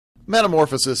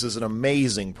Metamorphosis is an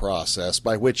amazing process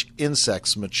by which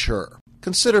insects mature.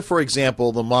 Consider, for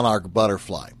example, the monarch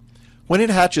butterfly. When it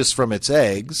hatches from its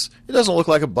eggs, it doesn't look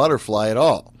like a butterfly at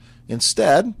all.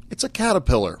 Instead, it's a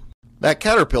caterpillar. That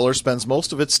caterpillar spends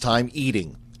most of its time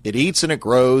eating. It eats and it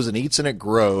grows and eats and it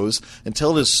grows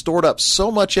until it has stored up so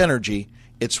much energy,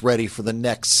 it's ready for the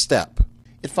next step.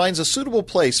 It finds a suitable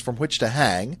place from which to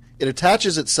hang, it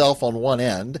attaches itself on one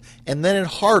end, and then it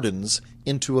hardens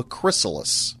into a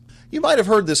chrysalis. You might have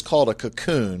heard this called a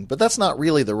cocoon, but that's not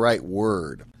really the right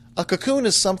word. A cocoon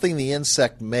is something the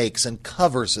insect makes and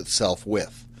covers itself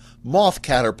with. Moth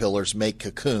caterpillars make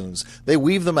cocoons. They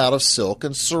weave them out of silk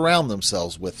and surround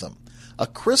themselves with them. A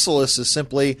chrysalis is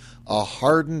simply a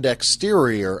hardened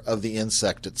exterior of the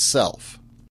insect itself.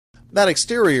 That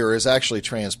exterior is actually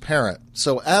transparent,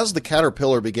 so as the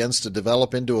caterpillar begins to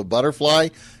develop into a butterfly,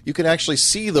 you can actually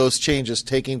see those changes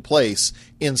taking place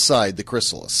inside the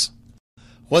chrysalis.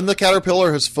 When the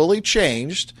caterpillar has fully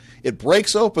changed, it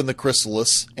breaks open the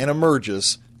chrysalis and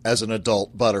emerges as an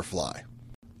adult butterfly.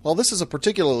 While this is a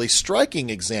particularly striking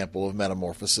example of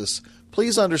metamorphosis,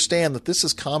 please understand that this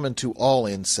is common to all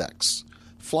insects.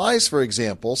 Flies, for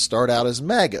example, start out as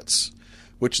maggots,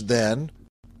 which then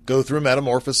go through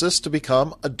metamorphosis to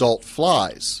become adult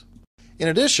flies. In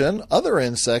addition, other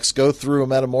insects go through a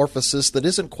metamorphosis that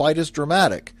isn't quite as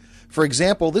dramatic. For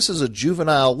example, this is a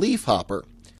juvenile leafhopper.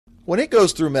 When it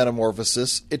goes through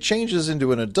metamorphosis, it changes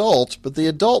into an adult, but the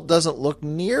adult doesn't look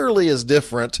nearly as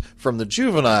different from the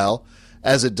juvenile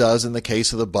as it does in the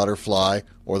case of the butterfly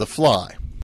or the fly.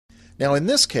 Now in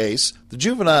this case, the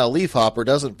juvenile leafhopper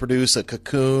doesn't produce a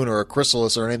cocoon or a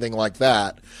chrysalis or anything like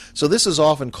that, so this is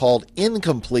often called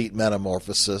incomplete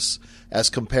metamorphosis as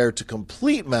compared to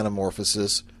complete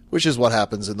metamorphosis, which is what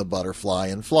happens in the butterfly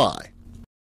and fly.